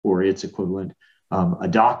or its equivalent, a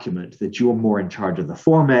document, that you're more in charge of the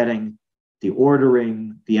formatting, the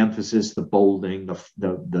ordering, the emphasis, the bolding,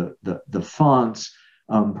 the fonts,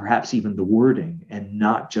 perhaps even the wording, and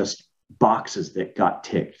not just boxes that got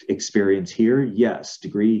ticked. Experience here, yes.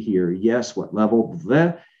 Degree here, yes. What level?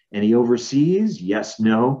 Bleh. Any overseas? Yes,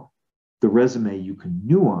 no. The resume you can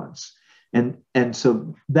nuance. And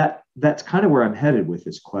so that's kind of where I'm headed with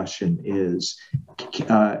this question is,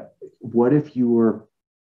 what if it's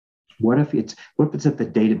at the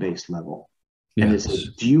database level? Yes. And it says,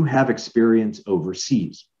 do you have experience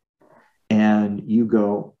overseas? And you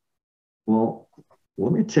go, well,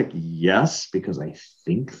 let me tick yes, because I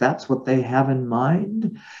think that's what they have in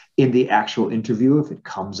mind. In the actual interview, if it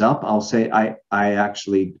comes up, I'll say, I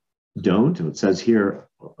actually don't. It says here,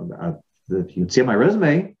 if you can see on my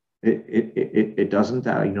resume, it doesn't,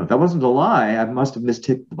 that wasn't a lie. I must have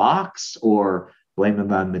misticked the box or blame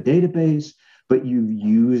them on the database. But you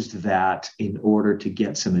used that in order to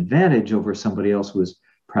get some advantage over somebody else who was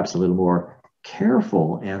perhaps a little more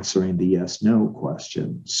careful answering the yes/no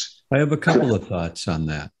questions. I have a couple of thoughts on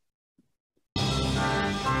that.